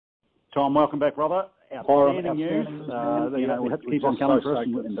Tom, welcome back, brother. Outstanding news. We have to keep on coming for us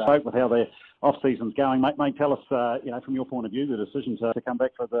and hope with how the off-season's going. Mate, tell us, from your point of view, the decision to come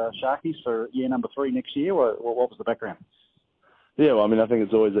back for the Sharkies for year number 3 next year. What was the background? Yeah, well, I think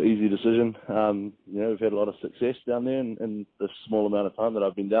it's always an easy decision. We've had a lot of success down there in the small amount of time that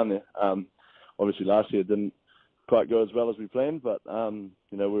I've been down there. Obviously, last year it didn't quite go as well as we planned, but,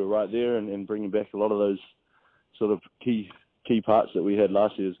 we were right there, and bringing back a lot of those sort of key parts that we had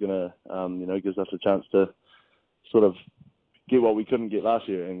last year is going to, gives us a chance to sort of get what we couldn't get last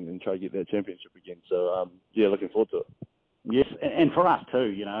year and try to get that championship again. So, looking forward to it. Yes, and for us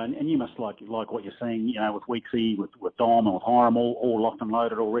too, and you must like what you're seeing, with Weeksy, with Dom and with Hiram all locked and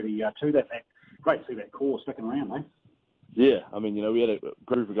loaded already too. That great to see that core sticking around, mate. Yeah, we had a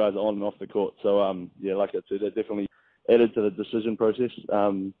group of guys on and off the court. So, like I said, that definitely added to the decision process.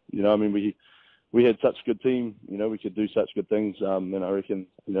 We had such a good team, we could do such good things, and I reckon,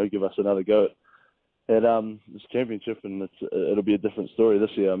 give us another go at this championship, and it'll be a different story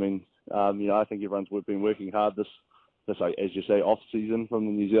this year. I think everyone's been working hard this like, as you say, off season from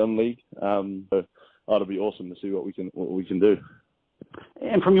the New Zealand League. So it'll be awesome to see what we can do.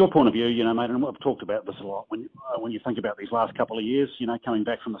 And from your point of view, mate, and I've talked about this a lot, when you think about these last couple of years, coming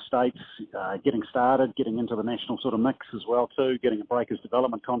back from the States, getting started, getting into the national sort of mix as well too, getting a Breakers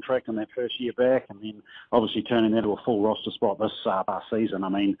development contract in that first year back, and then obviously turning that into a full roster spot this past season.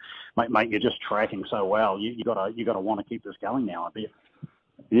 Mate, you're just tracking so well. You got to want to keep this going now, I bet.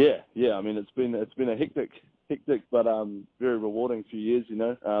 Yeah. It's been a hectic but very rewarding few years.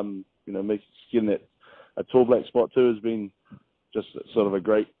 Getting that a Tall Black spot too has been just sort of a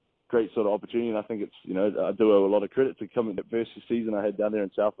great sort of opportunity. And I think it's, I do owe a lot of credit to coming that first season I had down there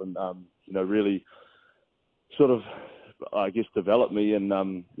in Southland, really sort of, I guess, developed me and,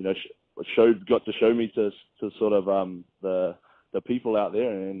 got to show me to sort of the people out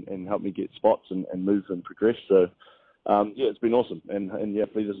there and help me get spots and move and progress. So, it's been awesome. And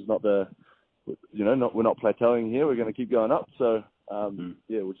hopefully this is not we're not plateauing here. We're going to keep going up. So,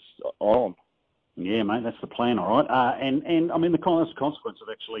 we're just on. Yeah, mate, that's the plan, all right. And the consequence of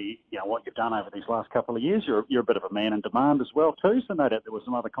actually, what you've done over these last couple of years, you're a bit of a man in demand as well too. So no doubt there were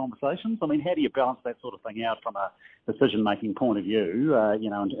some other conversations. How do you balance that sort of thing out from a decision-making point of view?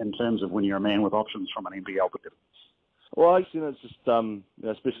 In terms of when you're a man with options from an NBL perspective. Well, it's just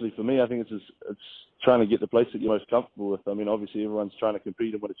especially for me, I think it's trying to get the place that you're most comfortable with. Obviously everyone's trying to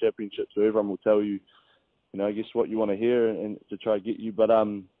compete and win a championship, so everyone will tell you, I guess what you want to hear and to try to get you. But I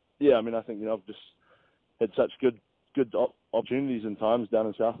think I've just had such good opportunities and times down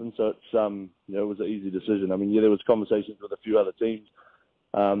in Southland, so it's it was an easy decision. There was conversations with a few other teams,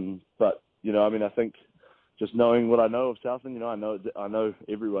 but I think just knowing what I know of Southland, I know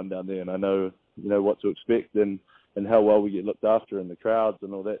everyone down there, and I know what to expect and how well we get looked after and the crowds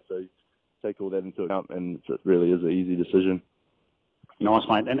and all that. So you take all that into account, and it really is an easy decision. Nice,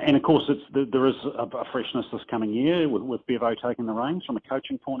 mate. And of course, there is a freshness this coming year with Bevo taking the reins from a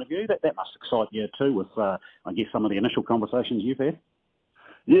coaching point of view. That must excite you too with, I guess, some of the initial conversations you've had.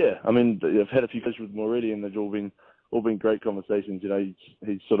 Yeah, I've had a few calls with him already, and they've all been great conversations.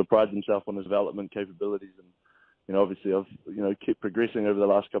 He sort of prides himself on his development capabilities, and obviously I've kept progressing over the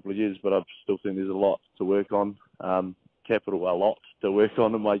last couple of years, but I still think there's a lot to work on, a lot to work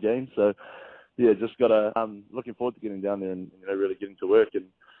on in my game. So. Yeah, just looking forward to getting down there and really getting to work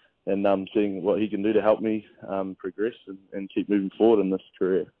and seeing what he can do to help me progress and keep moving forward in this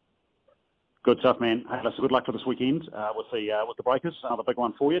career. Good stuff, man. Hey, listen, good luck for this weekend with the Breakers. Another big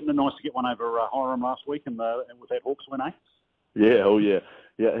one for you. And nice to get one over Hiram last week and with that Hawks win, eh? Yeah,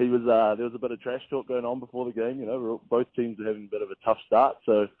 yeah. He was. There was a bit of trash talk going on before the game. Both teams are having a bit of a tough start,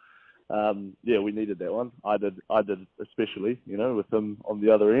 so. We needed that one. I did especially, with him on the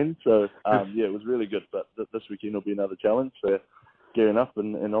other end. So, it was really good. But this weekend will be another challenge for gearing up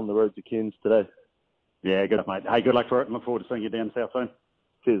and on the road to Cairns today. Yeah, good, mate. Hey, good luck for it, and look forward to seeing you down south soon.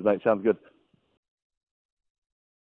 Cheers, mate. Sounds good.